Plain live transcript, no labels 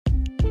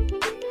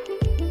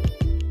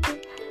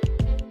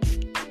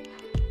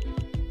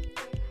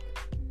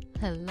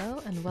Hello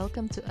and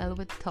welcome to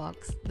Elwood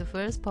Talks, the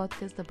first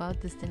podcast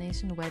about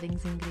destination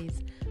weddings in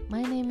Greece.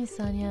 My name is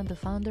Sonia, the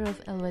founder of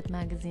Elwood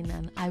magazine,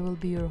 and I will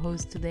be your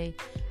host today.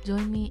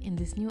 Join me in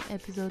this new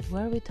episode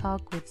where we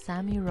talk with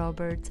Sammy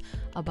Roberts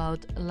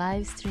about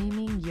live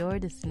streaming your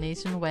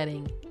destination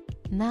wedding.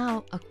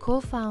 Now a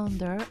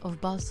co-founder of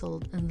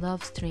Bustle and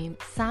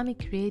Lovestream, Sammy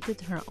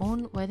created her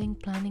own wedding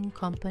planning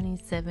company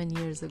 7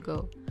 years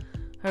ago.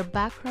 Her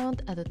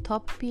background at a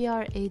top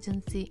PR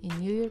agency in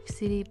New York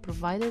City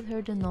provided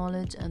her the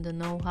knowledge and the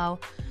know-how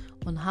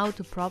on how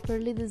to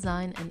properly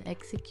design and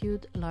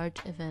execute large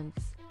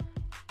events.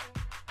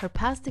 Her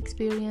past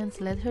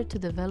experience led her to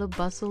develop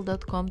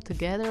Bustle.com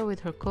together with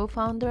her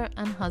co-founder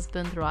and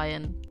husband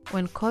Ryan.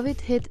 When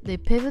COVID hit, they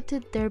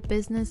pivoted their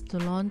business to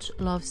launch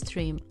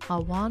Lovestream, a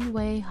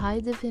one-way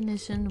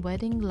high-definition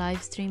wedding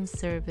live stream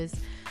service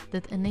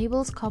that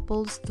enables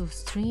couples to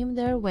stream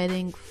their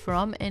wedding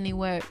from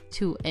anywhere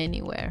to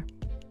anywhere.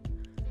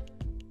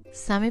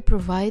 Sammy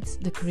provides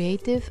the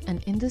creative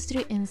and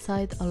industry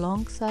insight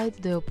alongside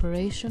the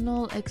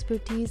operational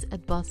expertise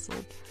at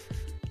Bustle.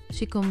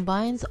 She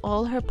combines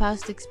all her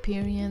past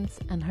experience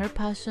and her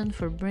passion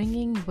for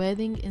bringing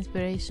wedding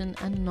inspiration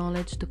and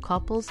knowledge to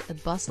couples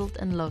at Bustle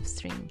and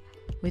Lovestream.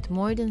 With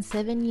more than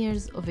 7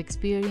 years of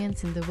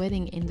experience in the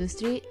wedding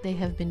industry, they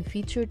have been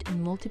featured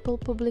in multiple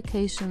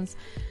publications,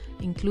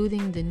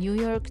 including the New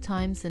York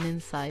Times and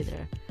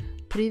Insider.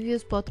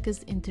 Previous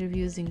podcast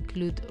interviews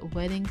include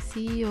Wedding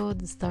CEO,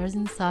 The Stars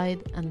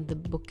Inside, and The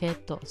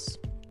Boquetos.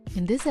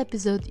 In this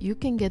episode, you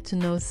can get to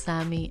know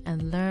Sammy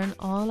and learn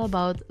all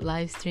about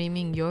live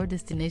streaming your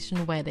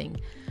destination wedding,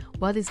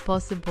 what is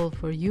possible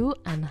for you,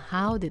 and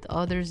how did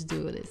others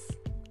do this.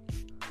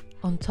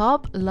 On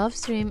top,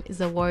 Lovestream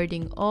is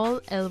awarding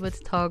all Elwood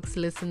Talks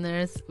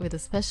listeners with a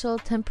special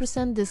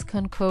 10%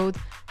 discount code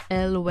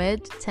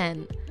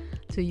ELWED10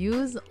 to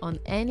use on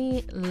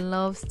any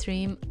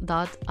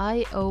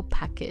Lovestream.io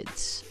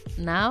package.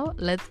 Now,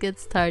 let's get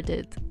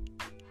started.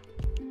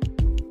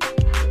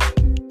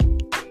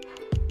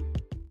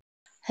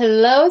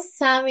 Hello,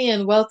 Sammy,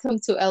 and welcome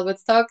to Elwood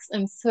Talks.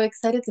 I'm so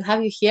excited to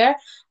have you here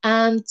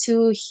and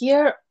to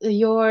hear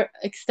your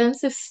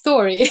extensive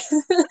story.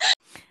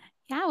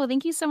 Yeah, well,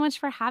 thank you so much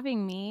for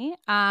having me.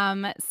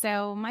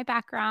 So my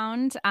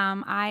background,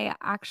 I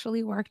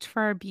actually worked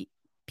for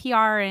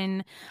PR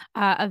and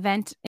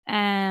event,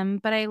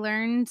 but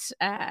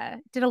I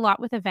did a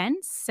lot with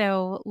events,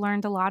 so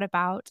learned a lot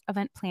about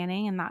event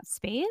planning in that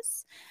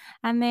space.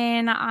 And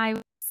then I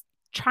was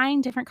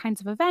trying different kinds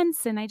of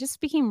events, and I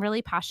just became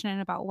really passionate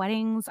about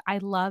weddings. I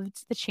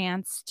loved the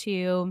chance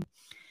to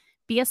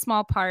be a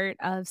small part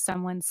of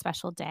someone's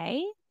special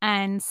day.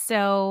 And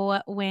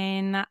so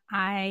when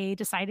I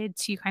decided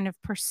to kind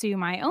of pursue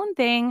my own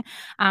thing,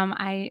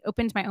 I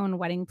opened my own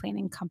wedding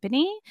planning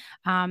company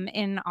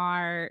in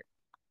our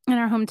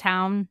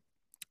hometown.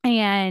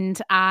 And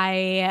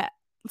I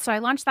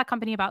launched that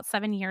company about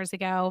 7 years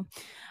ago. I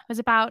was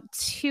about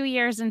 2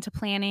 years into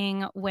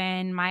planning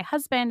when my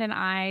husband and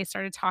I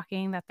started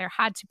talking that there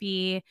had to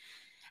be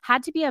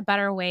a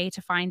better way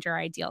to find your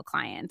ideal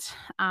client,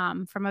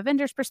 from a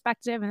vendor's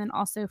perspective, and then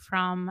also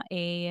from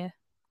a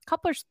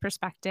coupler's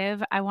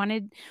perspective.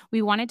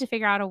 We wanted to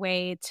figure out a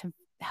way to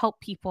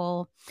help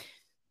people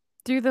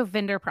through the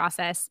vendor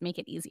process, make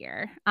it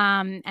easier.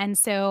 And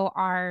so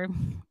our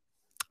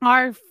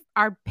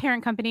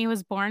parent company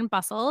was born,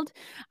 Bustled,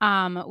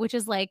 which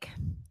is like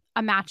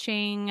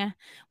we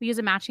use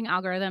a matching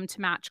algorithm to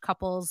match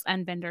couples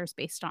and vendors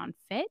based on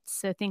fit.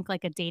 So think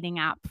like a dating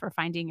app for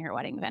finding your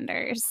wedding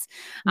vendors.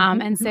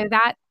 And so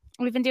that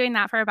we've been doing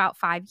that for about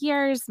 5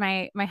 years.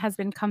 My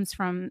husband comes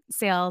from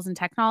sales and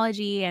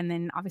technology, and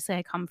then obviously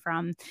I come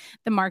from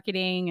the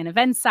marketing and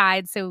event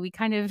side. So we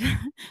kind of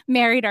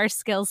married our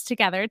skills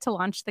together to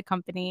launch the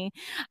company.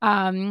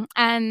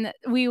 And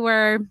we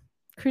were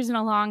cruising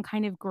along,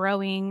 kind of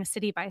growing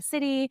city by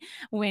city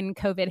when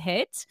COVID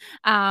hit.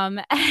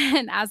 And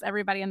as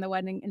everybody in the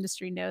wedding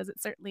industry knows, it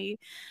certainly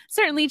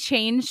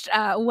changed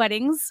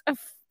weddings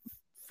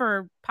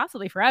for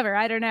possibly forever.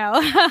 I don't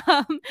know.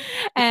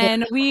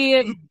 And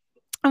we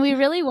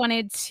really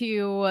wanted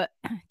to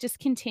just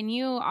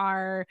continue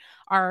our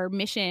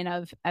mission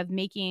of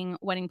making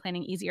wedding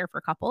planning easier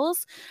for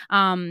couples.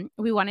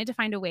 We wanted to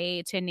find a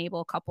way to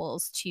enable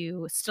couples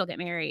to still get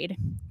married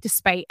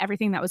despite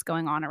everything that was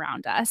going on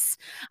around us.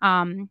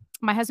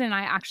 My husband and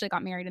I actually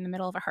got married in the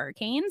middle of a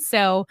hurricane,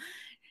 so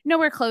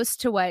nowhere close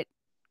to what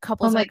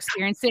couples are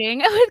experiencing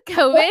with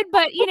COVID,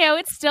 but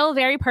it's still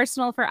very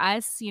personal for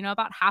us.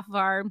 About half of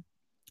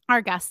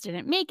our guests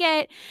didn't make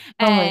it.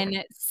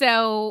 And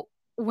so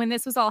when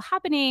this was all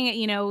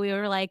happening, we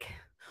were like,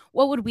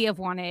 what would we have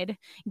wanted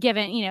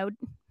given,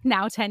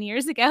 now 10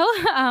 years ago,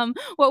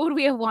 what would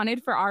we have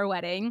wanted for our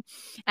wedding?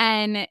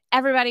 And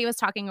everybody was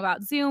talking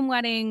about Zoom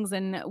weddings.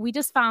 And we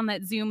just found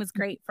that Zoom is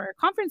great for a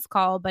conference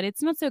call, but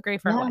it's not so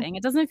great for a wedding.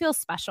 It doesn't feel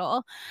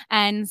special.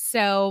 And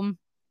so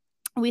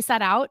we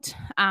set out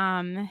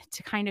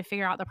to kind of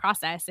figure out the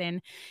process.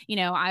 And,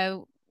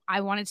 I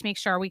wanted to make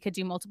sure we could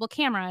do multiple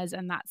cameras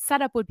and that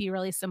setup would be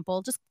really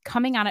simple, just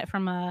coming at it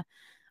from a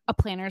a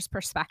planner's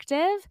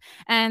perspective.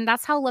 And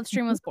that's how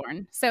Lovestream was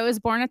born. So it was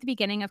born at the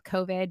beginning of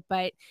COVID,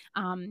 but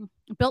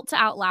built to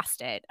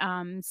outlast it,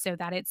 so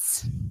that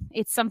it's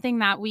something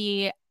that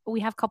we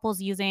have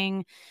couples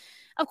using,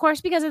 of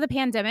course, because of the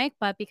pandemic,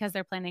 but because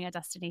they're planning a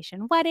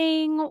destination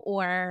wedding,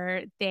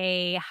 or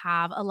they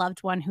have a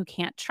loved one who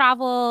can't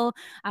travel,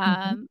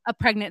 a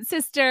pregnant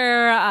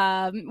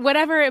sister,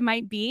 whatever it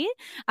might be.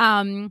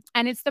 And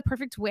it's the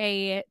perfect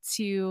way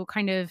to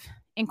kind of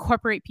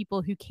incorporate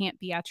people who can't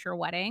be at your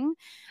wedding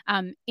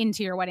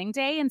into your wedding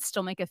day and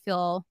still make it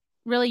feel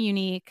really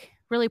unique,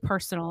 really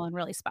personal, and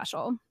really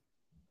special.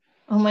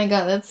 Oh my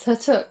God, that's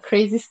such a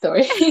crazy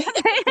story.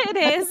 It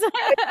is.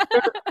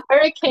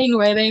 Hurricane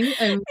wedding.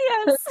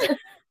 Yes.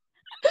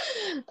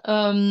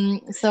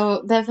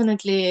 So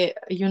definitely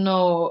you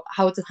know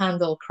how to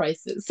handle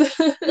crisis.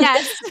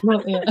 Yes.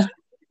 Well, yeah.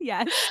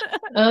 Yes.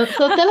 So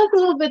tell us a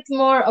little bit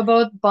more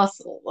about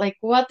Bustle. Like,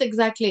 what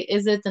exactly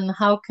is it, and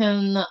how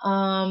can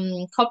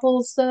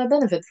couples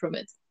benefit from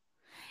it?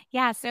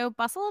 Yeah, so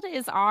Bustled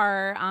is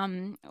our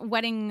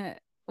wedding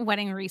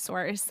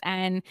resource,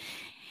 and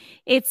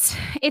it's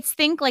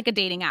think like a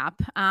dating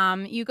app.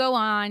 You go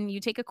on, you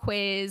take a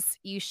quiz,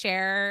 you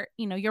share,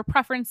 your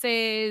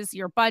preferences,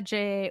 your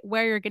budget,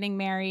 where you're getting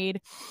married,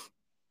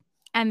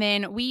 and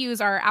then we use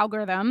our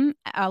algorithm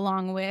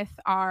along with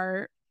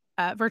our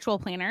virtual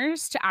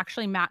planners to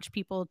actually match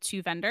people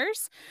to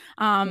vendors,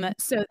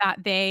 so that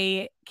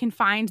they can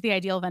find the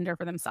ideal vendor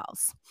for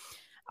themselves.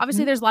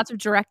 Obviously, there's lots of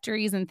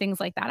directories and things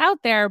like that out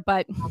there,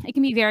 but it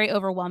can be very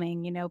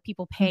overwhelming.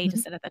 People pay to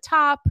sit at the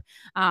top.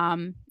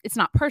 It's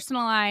not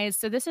personalized.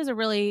 So this is a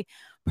really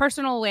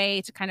personal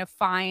way to kind of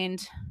find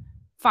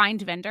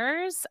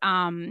vendors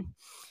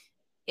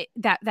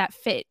that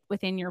fit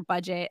within your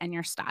budget and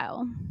your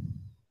style.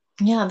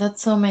 Yeah,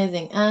 that's so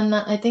amazing. And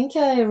I think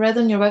I read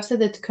on your website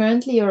that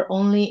currently you're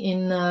only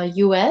in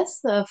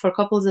US for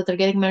couples that are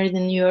getting married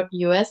in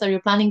US. Are you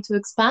planning to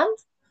expand?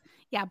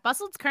 Yeah,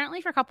 Bustled's currently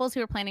for couples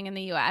who are planning in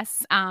the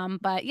US.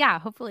 But yeah,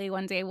 hopefully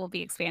one day we'll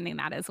be expanding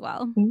that as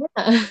well.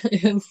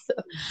 Yeah.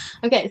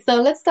 Okay,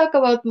 so let's talk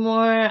about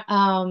more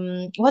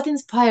what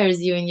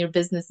inspires you in your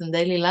business and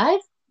daily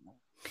life.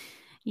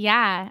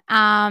 Yeah.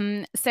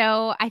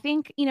 So I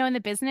think, in the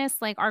business,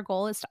 like our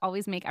goal is to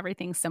always make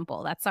everything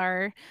simple. That's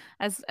our,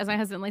 as my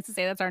husband likes to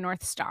say, that's our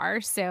North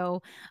Star.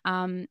 So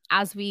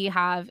as we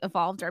have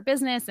evolved our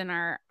business and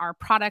our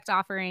product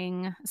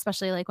offering,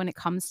 especially like when it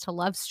comes to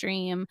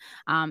Lovestream,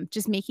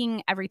 just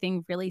making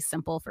everything really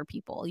simple for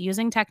people,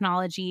 using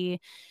technology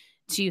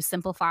to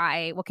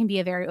simplify what can be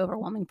a very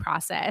overwhelming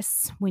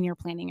process when you're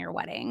planning your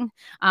wedding.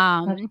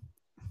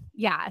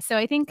 Yeah, so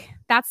I think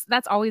that's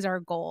always our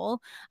goal.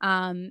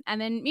 And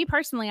then me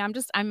personally,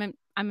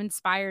 I'm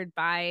inspired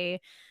by,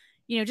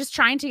 just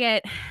trying to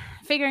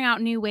figuring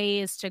out new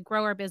ways to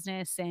grow our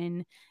business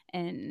and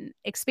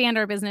expand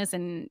our business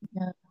and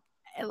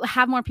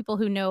have more people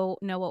who know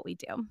what we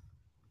do.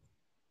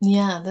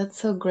 Yeah, that's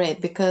so great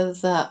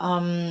because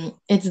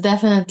it's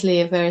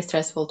definitely very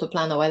stressful to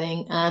plan a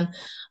wedding, and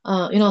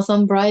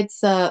some brides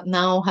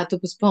now had to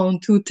postpone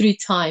two, three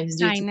times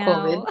due I to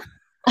COVID. know.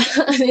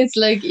 And it's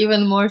like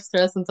even more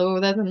stress on top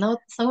of that. And now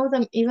some of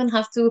them even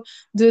have to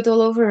do it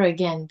all over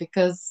again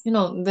because,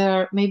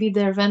 maybe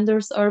their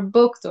vendors are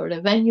booked or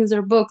the venues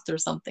are booked or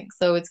something.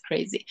 So it's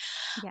crazy.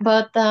 Yeah.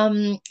 But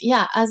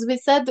yeah, as we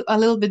said a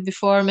little bit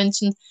before, I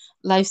mentioned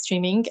live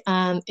streaming,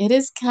 and it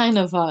is kind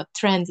of a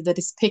trend that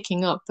is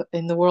picking up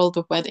in the world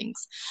of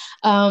weddings.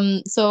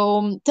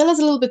 So tell us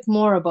a little bit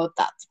more about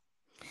that.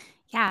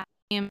 Yeah,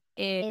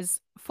 is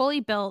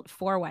fully built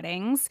for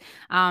weddings.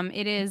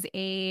 It is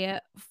a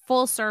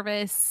full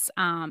service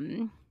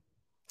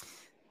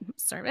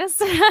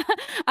service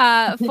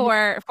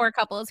for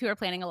couples who are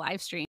planning a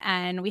live stream,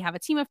 and we have a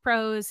team of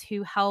pros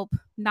who help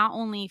not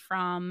only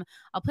from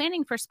a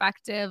planning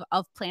perspective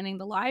of planning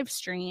the live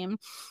stream,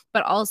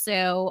 but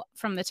also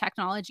from the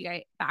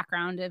technology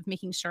background of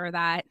making sure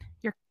that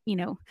your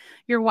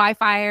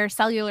Wi-Fi or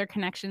cellular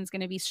connection is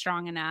going to be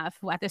strong enough.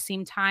 At the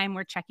same time,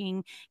 we're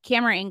checking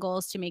camera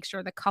angles to make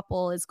sure the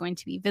couple is going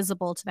to be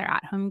visible to their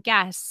at-home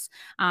guests.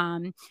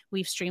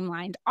 We've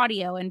streamlined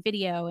audio and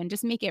video and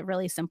just make it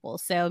really simple.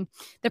 So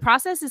the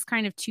process is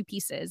kind of two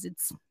pieces.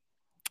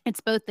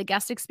 It's both the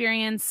guest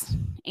experience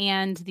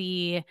and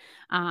the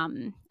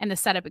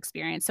setup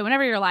experience. So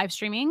whenever you're live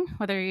streaming,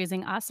 whether you're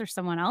using us or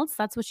someone else,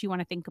 that's what you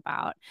want to think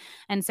about.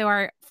 And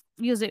so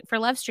use it for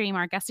Lovestream.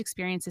 Our guest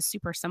experience is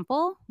super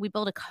simple. We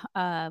build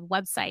a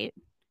website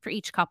for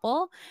each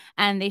couple,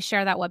 and they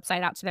share that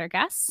website out to their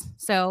guests.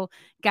 So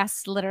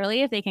guests,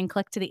 literally, if they can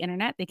click to the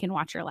internet, they can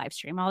watch your live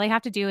stream. All they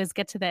have to do is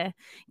get to the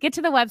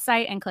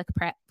website and click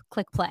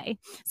play.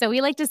 So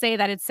we like to say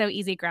that it's so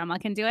easy grandma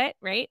can do it,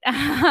 right?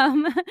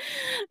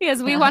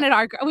 Because we wanted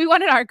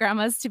our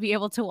grandmas to be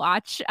able to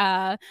watch.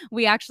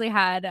 We actually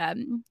had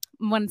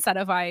one set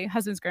of my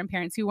husband's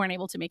grandparents who weren't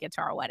able to make it to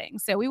our wedding.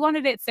 So we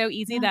wanted it so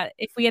easy that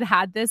if we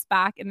had this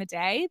back in the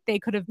day, they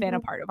could have been a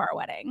part of our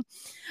wedding.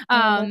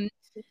 And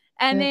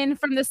then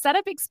from the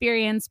setup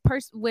experience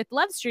with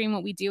Lovestream,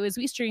 what we do is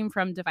we stream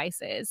from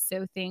devices.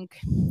 So think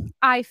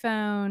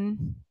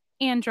iPhone,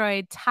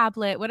 Android,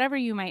 tablet, whatever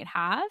you might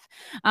have.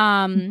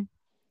 Um,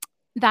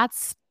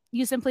 that's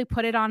you simply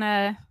put it on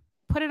a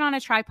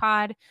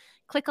tripod,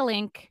 click a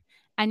link,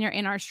 and you're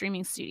in our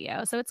streaming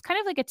studio. So it's kind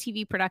of like a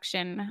TV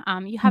production.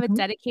 You have a Mhm.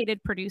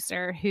 dedicated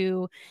producer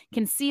who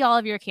can see all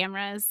of your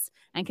cameras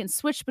and can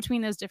switch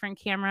between those different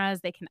cameras.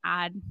 They can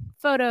add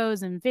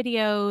photos and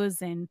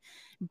videos and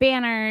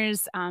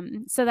banners,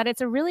 so that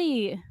it's a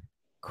really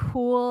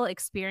cool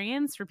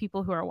experience for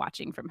people who are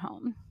watching from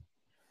home.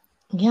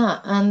 Yeah,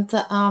 and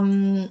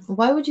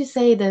why would you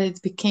say that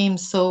it became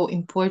so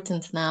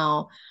important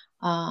now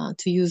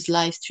to use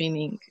live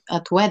streaming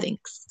at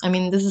weddings? I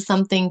mean, this is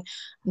something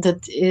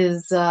that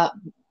is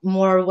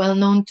more well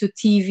known to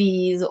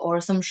TVs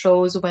or some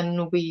shows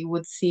when we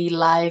would see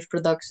live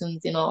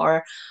productions,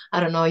 or I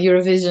don't know,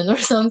 Eurovision or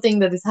something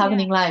that is Yeah.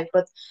 happening live.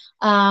 But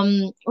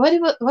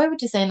why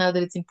would you say now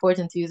that it's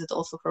important to use it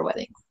also for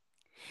weddings?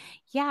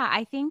 Yeah,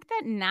 I think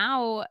that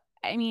now,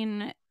 I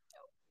mean,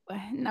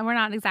 no, we're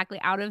not exactly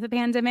out of the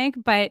pandemic,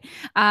 but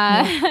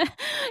Yeah,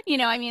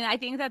 I mean, I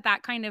think that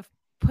that kind of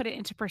put it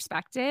into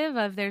perspective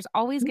of there's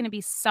always mhm, going to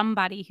be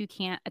somebody who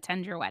can't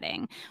attend your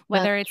wedding,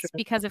 whether that's it's true.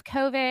 because of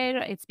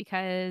COVID, it's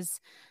because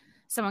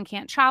someone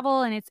can't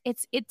travel, and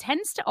it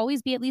tends to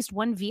always be at least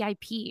one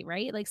VIP,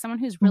 right? Like someone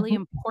who's really Hmm.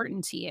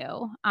 important to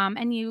you.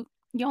 And you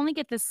only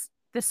get this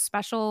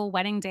special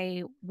wedding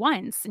day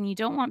once, and you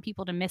don't want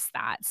people to miss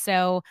that.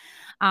 So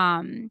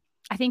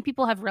I think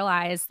people have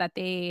realized that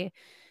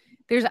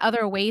there's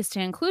other ways to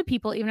include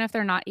people even if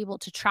they're not able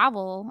to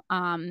travel.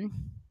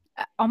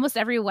 Almost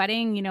every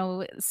wedding,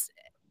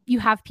 you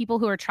have people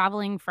who are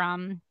traveling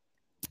from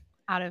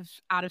out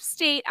of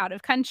state, out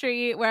of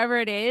country, wherever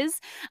it is,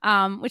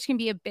 which can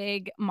be a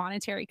big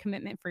monetary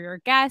commitment for your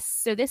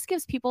guests. So this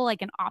gives people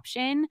like an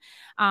option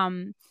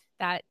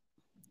that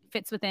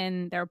fits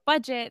within their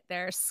budget,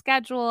 their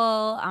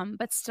schedule,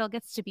 but still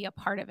gets to be a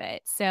part of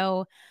it.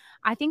 So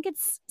I think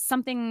it's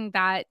something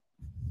that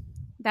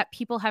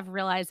people have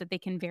realized that they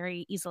can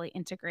very easily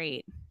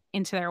integrate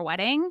into their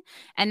wedding.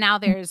 And now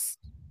there's,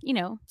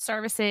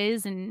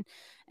 services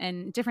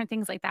and different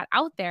things like that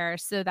out there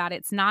so that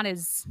it's not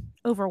as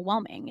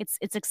overwhelming.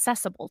 It's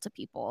accessible to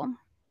people.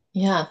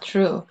 Yeah,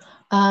 true.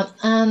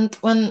 And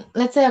when,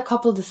 let's say, a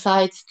couple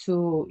decides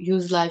to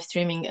use live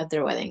streaming at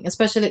their wedding,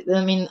 especially,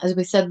 I mean, as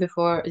we said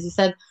before, as you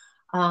said,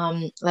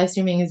 live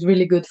streaming is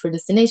really good for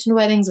destination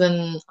weddings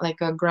when, like,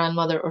 a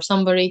grandmother or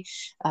somebody,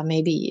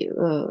 maybe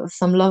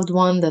some loved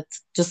one that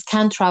just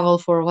can't travel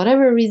for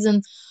whatever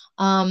reason,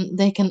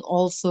 they can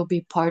also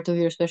be part of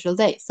your special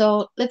day.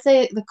 So let's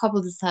say the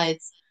couple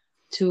decides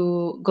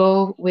to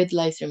go with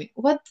live streaming.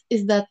 What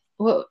is that?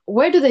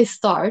 Where do they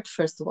start,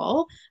 first of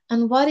all?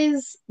 And what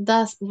is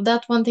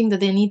that one thing that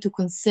they need to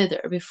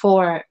consider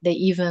before they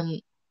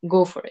even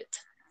go for it?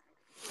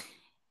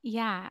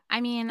 Yeah,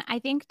 I mean, I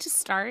think to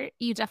start,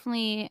 you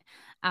definitely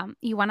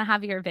you want to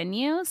have your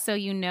venue so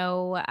you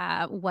know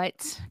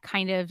what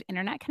kind of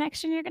internet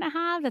connection you're going to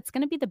have. That's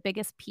going to be the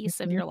biggest piece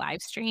of Mhm. your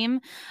live stream.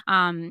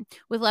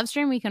 With live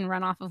stream, we can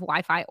run off of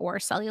Wi-Fi or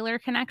cellular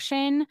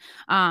connection,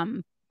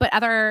 but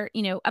other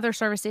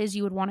services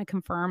you would want to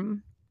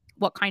confirm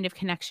what kind of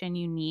connection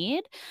you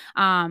need,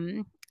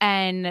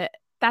 and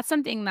that's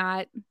something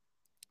that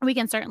we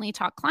can certainly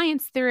talk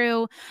clients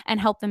through and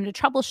help them to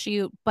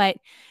troubleshoot, but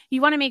you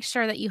want to make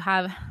sure that you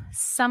have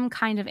some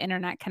kind of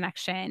internet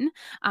connection.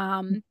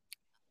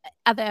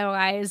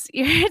 Otherwise,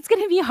 it's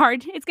going to be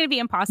hard. It's going to be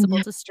impossible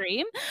Yeah. to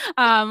stream.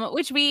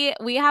 Which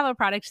we have a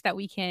product that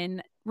we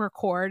can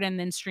record and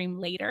then stream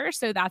later,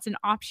 so that's an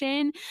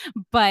option.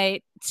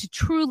 But to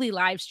truly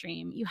live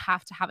stream, you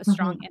have to have a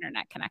strong Mhm.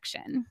 internet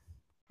connection.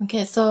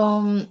 Okay,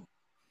 so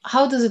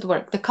how does it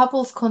work? The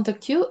couples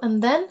contact you,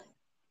 and then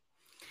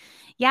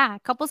Yeah,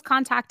 couples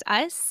contact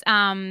us.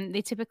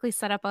 They typically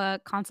set up a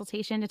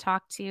consultation to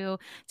talk to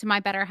my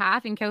better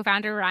half and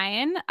co-founder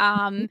Ryan,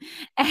 and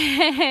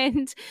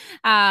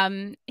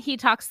he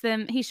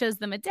shows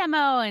them a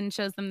demo and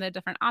shows them the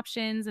different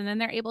options, and then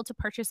they're able to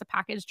purchase a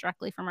package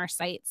directly from our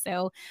site.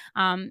 So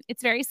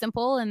it's very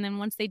simple, and then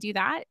once they do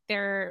that,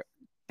 they're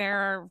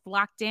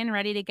locked in,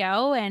 ready to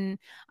go, and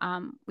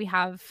we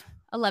have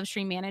a love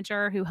stream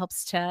manager who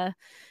helps to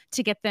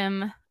get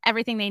them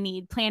everything they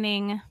need.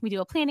 Planning, we do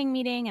a planning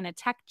meeting and a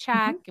tech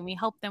check, Mhm. and we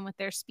help them with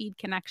their speed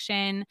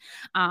connection.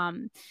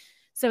 Um,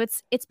 so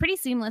it's pretty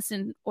seamless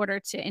in order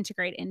to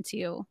integrate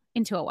into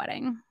a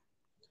wedding.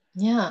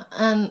 Yeah,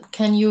 and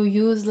can you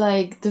use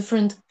like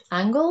different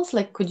angles?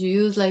 Like, could you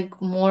use like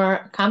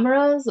more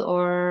cameras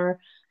or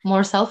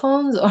more cell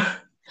phones or?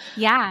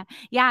 Yeah,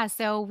 yeah.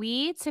 So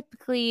we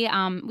typically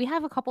we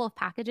have a couple of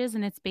packages,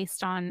 and it's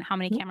based on how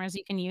many Mhm. cameras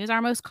you can use.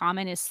 Our most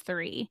common is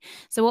 3.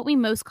 So what we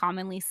most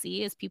commonly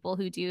see is people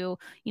who do,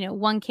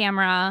 one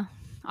camera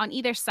on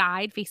either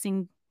side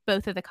facing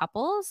both of the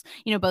couples,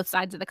 both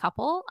sides of the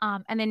couple,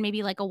 and then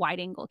maybe like a wide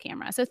angle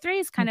camera. So 3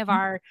 is kind of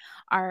Mhm.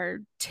 our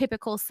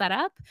typical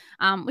setup,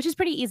 which is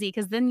pretty easy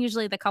because then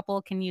usually the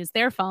couple can use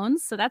their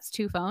phones. So that's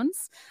 2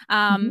 phones.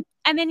 Mhm.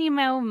 And then,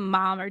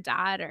 mom or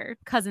dad or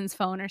cousin's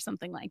phone or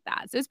something like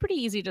that. So it's pretty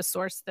easy to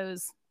source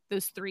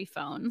those 3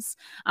 phones.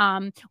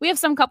 We have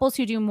some couples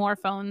who do more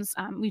phones.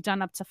 We've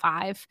done up to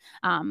 5,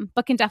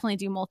 but can definitely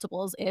do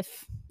multiples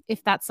if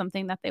that's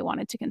something that they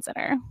wanted to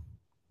consider.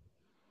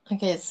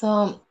 Okay,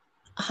 so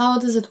how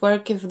does it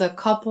work if the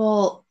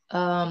couple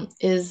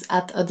is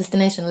at a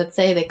destination? Let's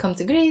say they come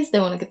to Greece, they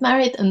want to get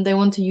married, and they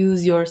want to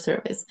use your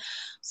service.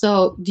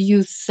 So do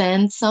you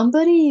send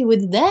somebody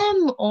with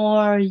them,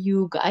 or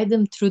you guide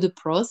them through the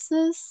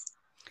process?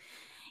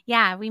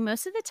 Yeah, we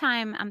most of the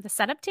time, the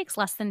setup takes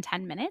less than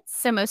 10 minutes.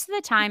 So most of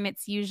the time,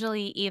 it's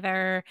usually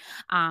either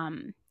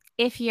um,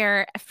 if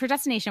you're for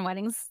destination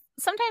weddings.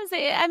 Sometimes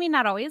I mean,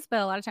 not always,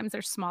 but a lot of times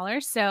they're smaller.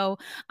 So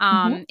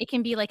Hmm. it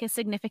can be like a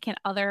significant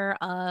other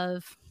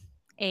of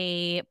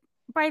a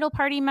bridal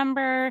party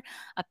member,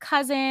 a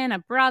cousin, a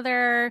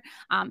brother,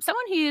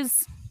 someone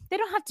who's they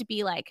don't have to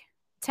be like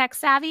tech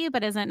savvy,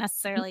 but isn't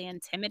necessarily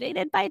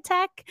intimidated by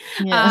tech.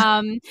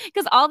 Yeah.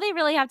 Because all they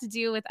really have to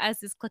do with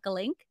us is click a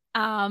link,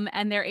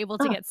 and they're able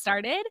to Oh, get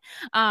started.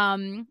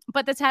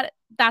 But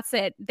that's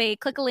it. They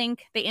click a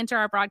link, they enter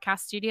our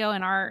broadcast studio,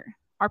 and our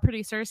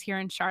producers here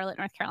in Charlotte,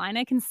 North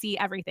Carolina can see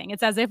everything.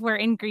 It's as if we're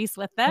in Greece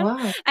with them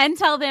wow. and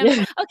tell them,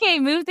 Yeah. okay,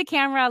 move the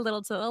camera a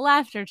little to the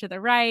left or to the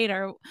right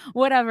or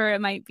whatever it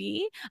might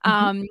be.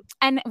 Hmm.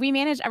 And we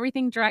manage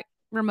everything direct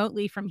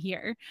remotely from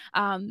here,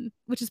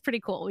 which is pretty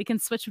cool. We can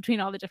switch between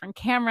all the different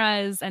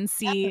cameras and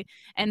see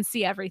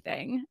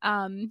everything,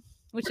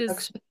 which is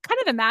Production. kind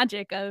of the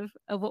magic of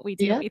what we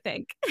do, Yeah. we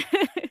think.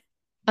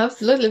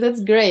 Absolutely,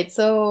 that's great.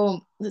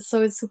 So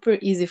it's super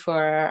easy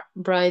for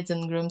brides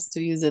and grooms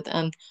to use it,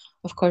 and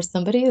of course,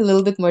 somebody a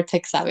little bit more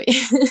tech savvy.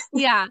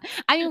 Yeah.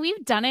 I mean,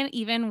 we've done it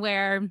even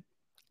where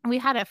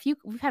we've had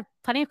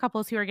plenty of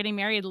couples who are getting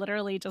married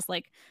literally just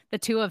like the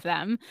 2 of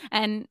them,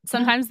 and Yeah.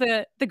 sometimes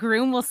the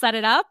groom will set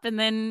it up and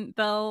then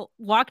they'll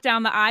walk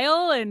down the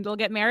aisle and they'll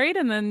get married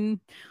and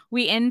then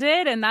we end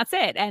it and that's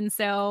it. And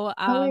so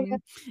Oh my God,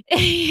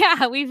 yeah,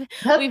 that's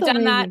we've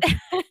done that.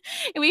 amazing.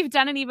 We've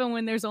done it even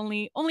when there's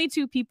only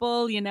 2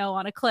 people,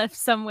 on a cliff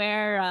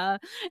somewhere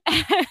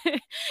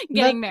getting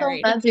That's so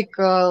married.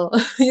 magical.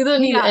 You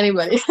don't need Yeah.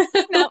 anybody.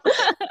 No.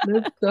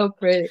 That's so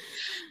pretty.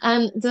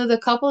 And do the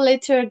couple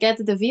later get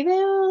the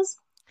videos?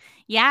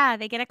 Yeah,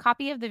 they get a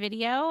copy of the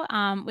video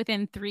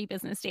within 3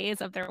 business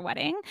days of their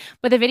wedding,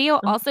 but the video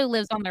Oh, also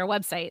lives on their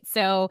website.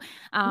 So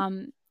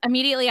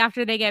immediately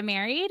after they get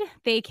married,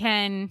 they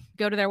can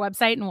go to their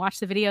website and watch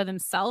the video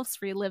themselves,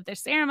 relive their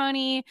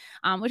ceremony,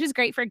 which is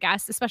great for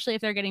guests, especially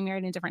if they're getting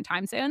married in different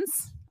time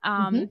zones.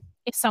 mhm.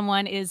 If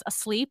someone is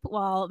asleep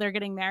while they're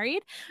getting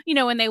married,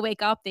 when they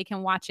wake up, they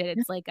can watch it.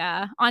 It's like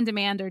on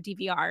demand or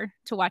DVR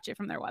to watch it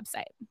from their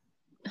website.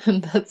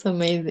 That's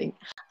amazing.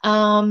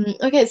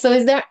 Okay, so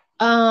is there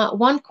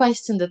one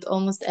question that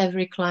almost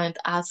every client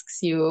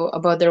asks you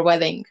about their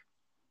wedding?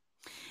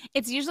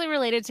 It's usually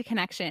related to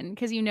connection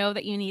because you know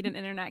that you need an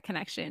internet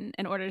connection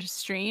in order to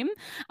stream.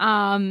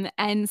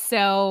 And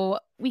so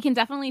we can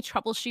definitely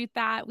troubleshoot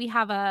that. We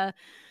have a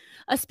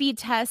speed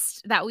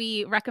test that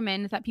we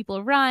recommend that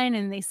people run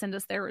and they send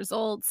us their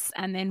results.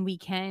 And then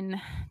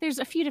there's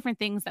a few different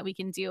things that we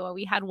can do.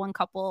 We had one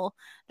couple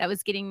that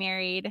was getting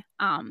married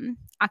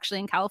actually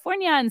in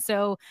California. And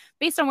so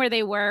based on where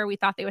they were, we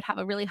thought they would have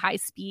a really high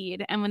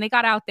speed. And when they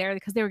got out there,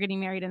 because they were getting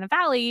married in a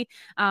valley,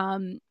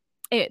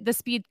 the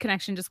speed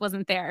connection just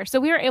wasn't there. So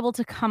we were able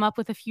to come up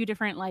with a few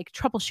different like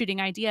troubleshooting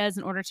ideas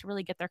in order to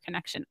really get their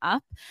connection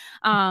up.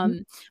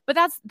 Mhm, But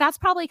that's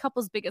probably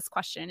couple's biggest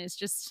question is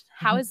just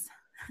mhm.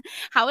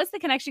 how is the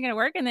connection going to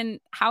work, and then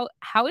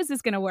how is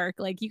this going to work?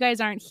 Like you guys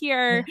aren't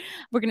here. Yeah.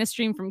 We're going to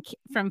stream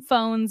from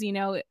phones.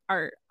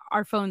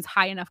 Our phones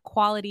high enough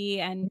quality,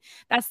 and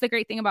that's the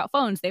great thing about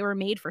phones. They were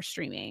made for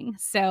streaming.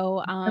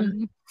 So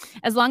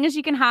as long as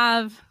you can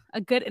have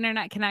a good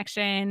internet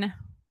connection,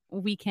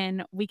 we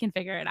can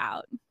figure it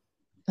out.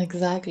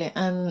 Exactly.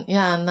 And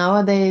yeah,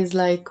 nowadays,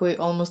 like we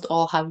almost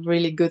all have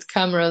really good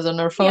cameras on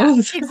our Yeah,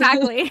 phones.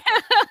 exactly.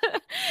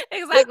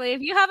 Exactly.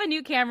 If you have a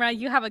new camera,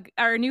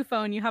 or a new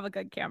phone, you have a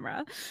good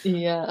camera.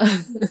 Yeah.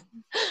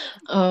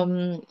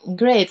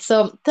 Great.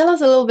 So tell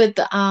us a little bit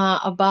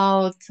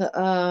about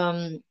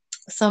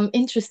some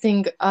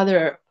interesting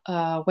other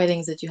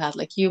weddings that you had.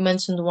 Like you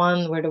mentioned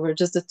one where there were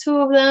just the 2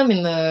 of them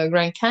in the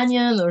Grand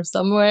Canyon or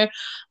somewhere.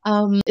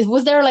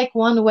 Was there like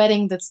one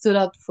wedding that stood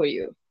out for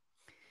you?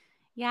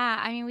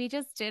 Yeah, I mean, we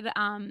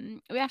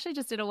actually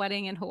just did a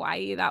wedding in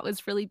Hawaii that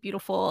was really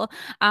beautiful.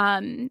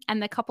 And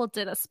the couple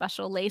did a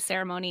special lei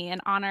ceremony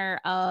in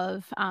honor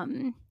of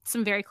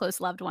some very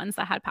close loved ones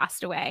that had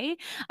passed away.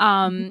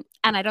 And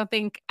I don't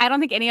think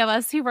any of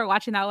us who were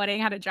watching that wedding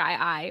had a dry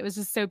eye. It was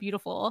just so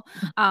beautiful.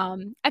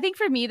 I think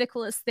for me, the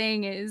coolest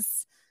thing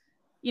is,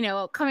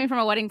 coming from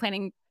a wedding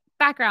planning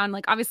background,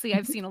 like obviously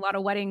I've seen a lot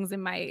of weddings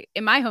in my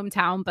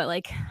hometown, but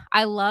like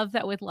I love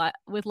that with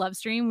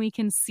Lovestream we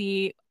can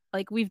see,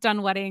 like, we've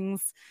done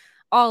weddings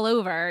all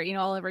over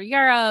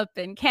Europe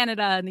and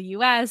Canada and the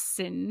US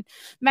and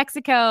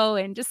Mexico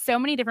and just so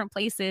many different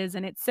places.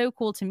 And it's so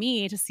cool to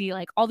me to see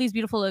like all these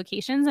beautiful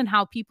locations and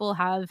how people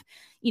have,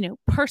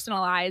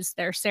 personalized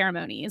their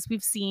ceremonies.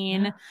 We've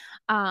seen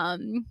Yeah.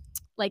 um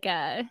like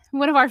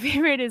one of our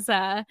favorite is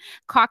a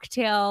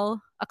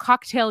cocktail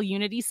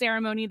unity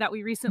ceremony that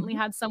we recently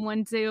had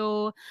someone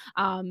do.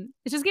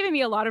 It's just giving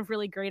me a lot of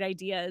really great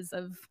ideas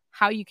of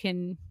how you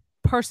can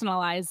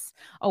personalize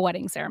a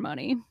wedding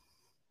ceremony.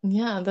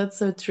 Yeah, that's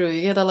so true.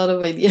 You get a lot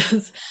of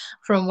ideas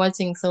from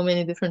watching so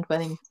many different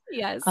weddings.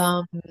 Yes.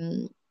 Um,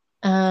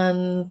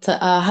 and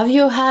have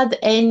you had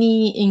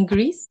any in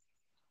Greece?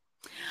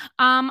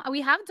 I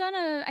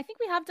think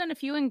we have done a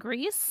few in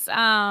Greece.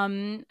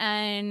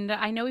 And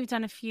I know we've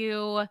done a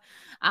few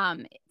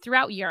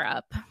throughout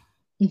Europe.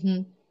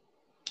 Hmm.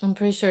 I'm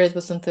pretty sure it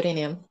was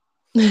Santorini.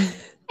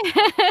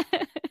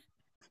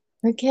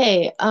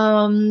 Okay.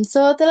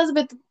 So tell us a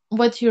bit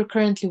what you're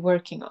currently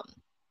working on.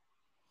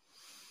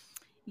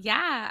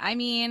 Yeah, I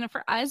mean,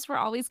 for us, we're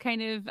always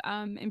kind of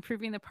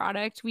improving the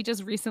product. We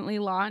just recently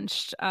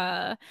launched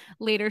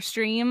Later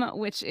Stream,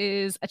 which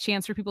is a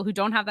chance for people who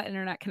don't have that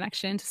internet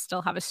connection to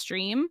still have a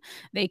stream.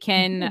 They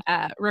can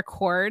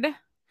record,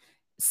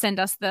 send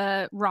us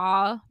the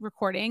raw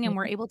recording, and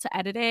we're able to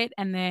edit it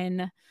and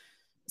then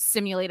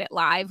simulate it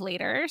live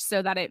later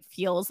so that it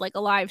feels like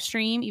a live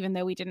stream, even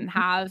though we didn't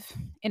have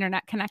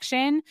internet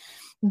connection.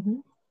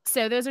 Mhm.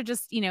 So those are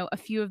just, a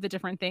few of the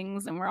different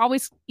things. And we're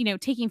always,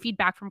 taking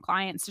feedback from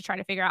clients to try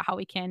to figure out how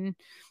we can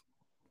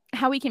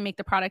make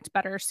the product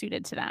better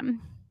suited to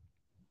them.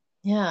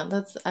 Yeah,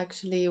 that's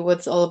actually what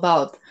it's all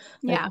about.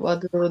 Yeah. Like,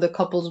 what do the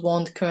couples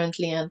want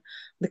currently? And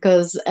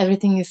because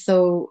everything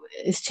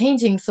is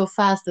changing so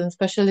fast, and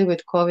especially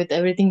with COVID,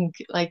 everything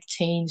like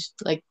changed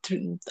like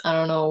I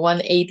don't know,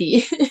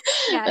 180.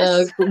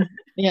 Yes.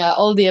 Yeah,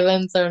 all the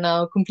events are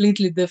now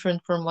completely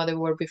different from what they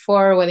were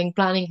before. Wedding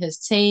planning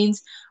has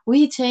changed.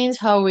 We changed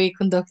how we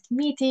conduct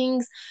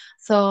meetings.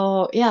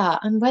 So yeah,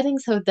 and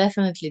weddings have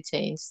definitely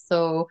changed.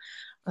 So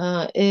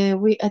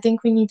I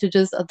think we need to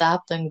just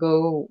adapt and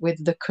go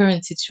with the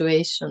current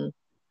situation.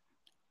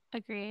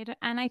 Agreed.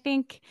 And I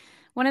think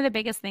one of the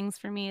biggest things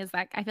for me is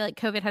that I feel like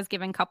COVID has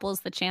given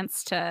couples the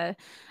chance to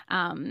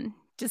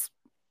just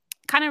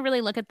kind of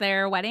really look at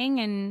their wedding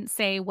and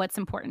say what's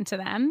important to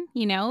them.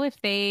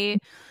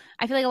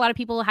 I feel like a lot of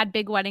people had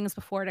big weddings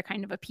before to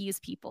kind of appease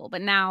people,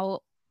 but now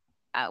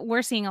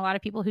we're seeing a lot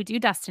of people who do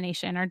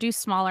destination or do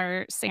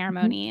smaller Mhm.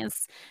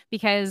 ceremonies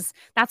because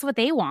that's what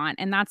they want,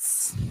 and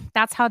that's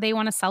how they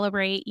want to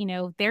celebrate,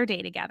 their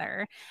day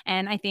together.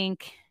 And I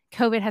think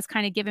COVID has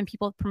kind of given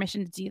people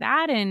permission to do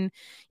that, and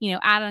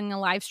adding a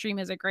live stream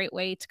is a great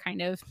way to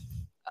kind of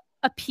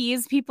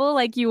appease people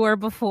like you were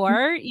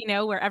before,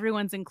 where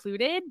everyone's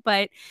included,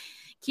 but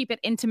keep it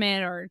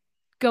intimate or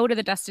go to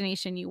the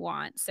destination you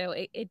want. So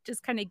it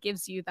just kind of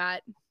gives you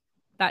that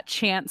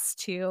chance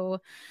to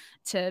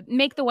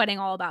make the wedding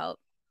all about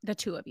the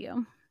two of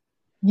you.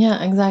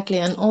 Yeah, exactly.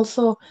 And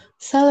also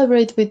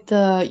celebrate with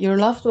your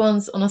loved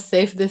ones on a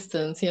safe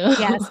distance, you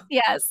Yes, know?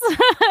 yes.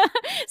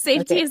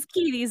 Safety Okay. is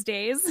key these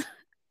days.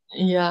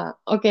 Yeah.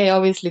 Okay,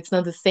 obviously it's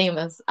not the same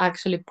as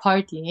actually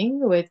partying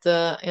with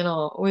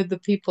with the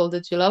people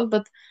that you love,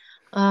 but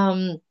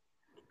um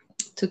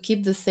to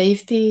keep the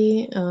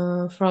safety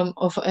from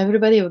of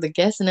everybody, of the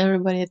guests and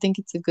everybody, I think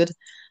it's a good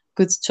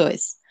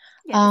choice.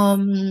 Yes.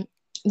 Um,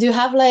 do you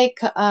have like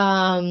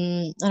I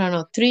don't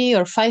know, 3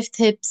 or 5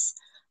 tips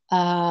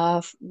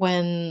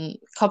when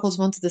couples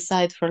want to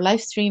decide for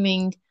live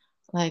streaming?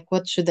 Like,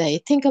 what should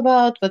they think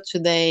about? What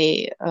should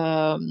they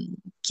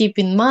keep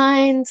in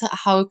mind?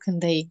 How can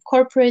they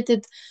incorporate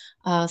it?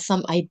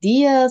 Some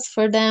ideas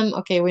for them.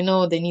 Okay, we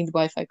know they need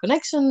Wi-Fi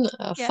connection,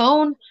 a Yeah.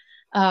 phone,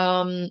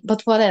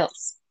 but what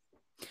else?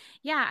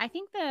 Yeah, I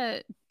think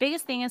the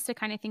biggest thing is to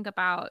kind of think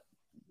about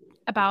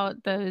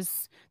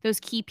those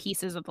key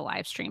pieces of the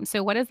live stream.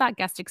 So what is that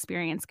guest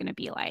experience going to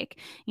be like?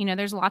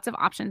 There's lots of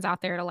options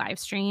out there to live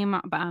stream.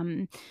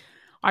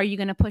 Are you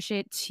going to push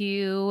it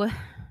to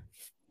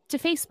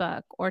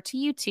Facebook or to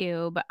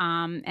YouTube?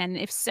 And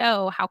if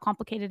so, how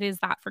complicated is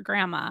that for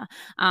grandma?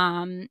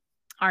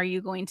 Are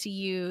you going to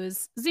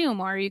use Zoom,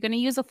 or are you going to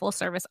use a full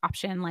service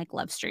option like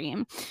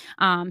Lovestream?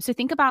 So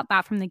think about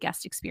that from the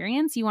guest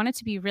experience. You want it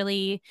to be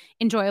really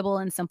enjoyable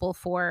and simple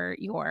for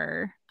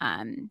your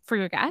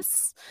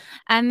guests.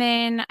 And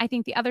then I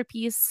think the other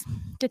piece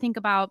to think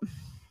about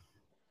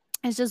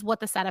is just what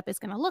the setup is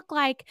going to look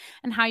like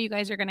and how you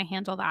guys are going to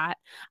handle that.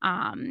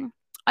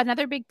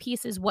 Another big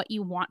piece is what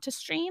you want to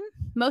stream.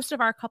 Most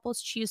of our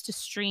couples choose to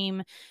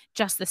stream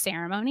just the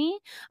ceremony,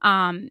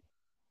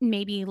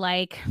 maybe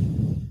like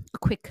a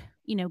quick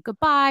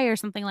goodbye or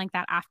something like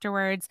that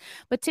afterwards.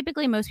 But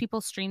typically, most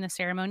people stream the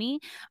ceremony.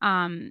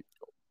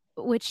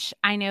 Which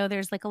I know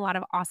there's like a lot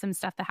of awesome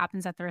stuff that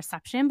happens at the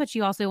reception, but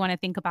you also want to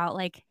think about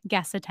like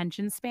guest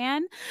attention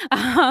span.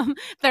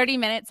 30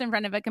 minutes in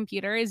front of a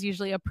computer is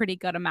usually a pretty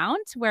good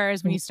amount.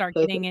 Whereas when you start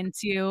getting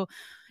into,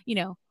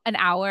 an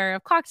hour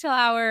of cocktail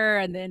hour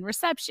and then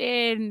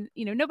reception,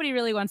 nobody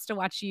really wants to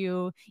watch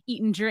you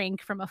eat and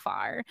drink from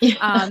afar.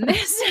 Yeah.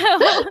 So,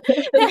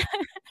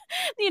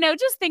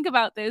 just think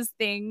about those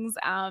things,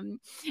 and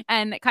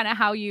kind of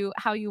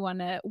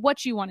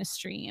what you want to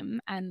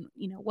stream, and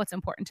what's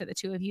important to the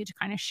two of you to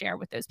kind of share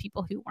with those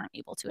people who weren't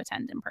able to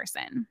attend in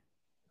person.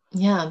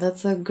 Yeah,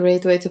 that's a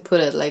great way to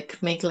put it.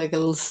 Like make like a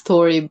little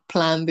story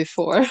plan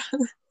before.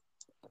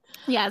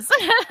 Yes.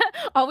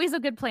 Always a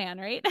good plan,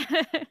 right?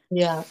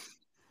 Yeah.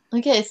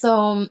 Okay,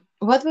 so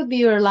what would be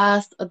your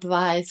last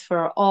advice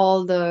for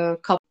all the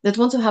couples that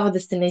want to have a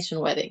destination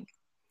wedding?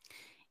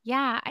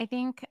 Yeah, I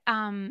think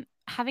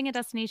having a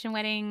destination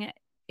wedding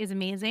is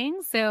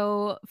amazing.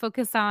 So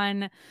focus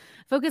on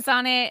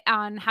it,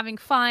 on having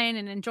fun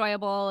and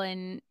enjoyable,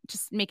 and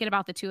just make it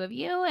about the two of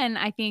you. And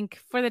I think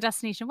for the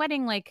destination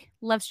wedding, like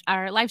live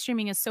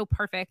streaming is so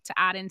perfect to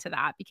add into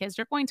that because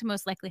you're going to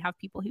most likely have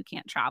people who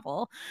can't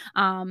travel.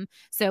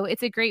 So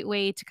it's a great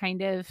way to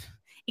kind of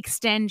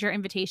extend your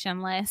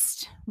invitation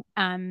list,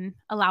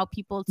 allow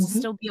people to Mhm.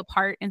 still be a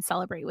part and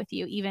celebrate with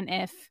you, even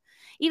if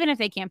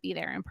they can't be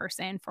there in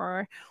person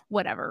for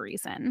whatever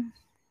reason.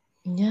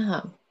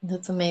 Yeah,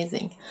 that's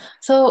amazing.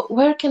 So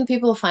where can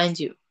people find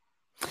you?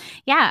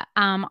 Yeah,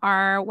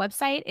 our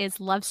website is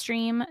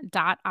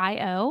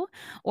lovestream.io,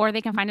 or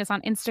they can find us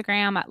on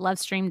Instagram at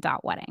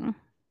lovestream.wedding.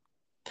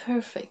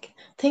 Perfect.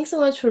 Thanks so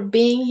much for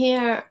being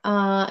here.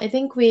 I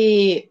think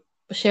we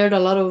shared a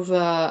lot of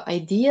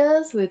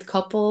ideas with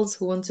couples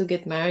who want to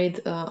get married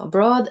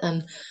abroad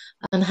and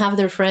have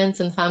their friends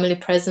and family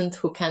present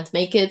who can't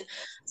make it.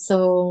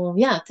 So,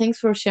 yeah, thanks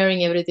for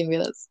sharing everything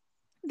with us.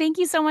 Thank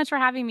you so much for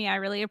having me. I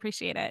really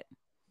appreciate it.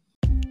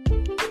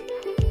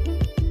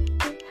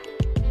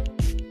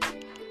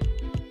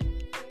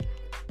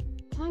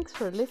 Thanks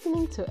for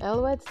listening to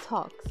Elwed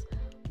Talks.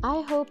 I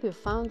hope you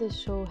found this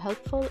show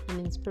helpful and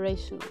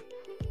inspirational.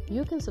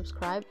 You can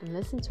subscribe and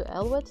listen to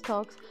Elwed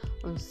Talks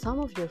on some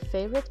of your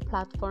favorite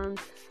platforms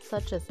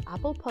such as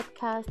Apple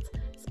Podcasts,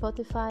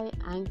 Spotify,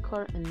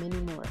 Anchor, and many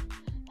more.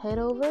 Head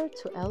over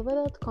to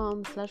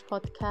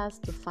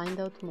elwed.com/podcast to find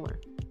out more.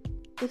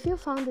 If you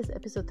found this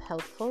episode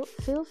helpful,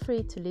 feel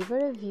free to leave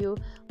a review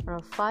or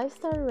a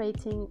 5-star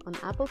rating on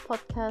Apple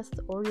Podcasts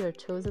or your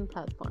chosen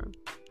platform.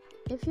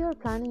 If you are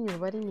planning your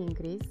wedding in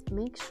Greece,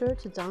 make sure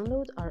to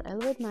download our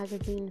Elwed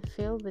magazine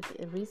filled with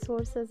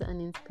resources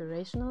and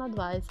inspirational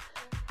advice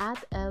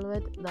at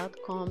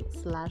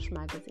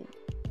elwed.com/magazine.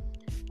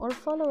 Or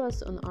follow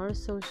us on our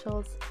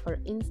socials for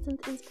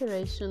instant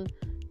inspiration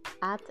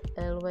at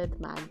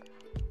elwedmag.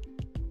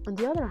 On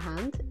the other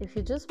hand, if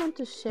you just want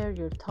to share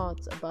your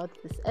thoughts about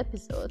this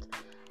episode,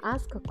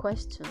 ask a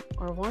question,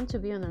 or want to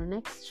be on our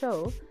next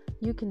show,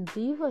 you can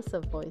leave us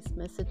a voice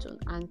message on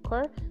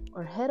Anchor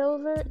or head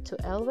over to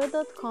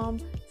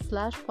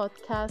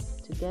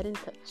elwed.com/podcast to get in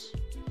touch.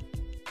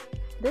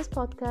 This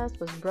podcast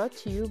was brought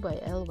to you by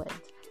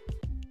Elwed.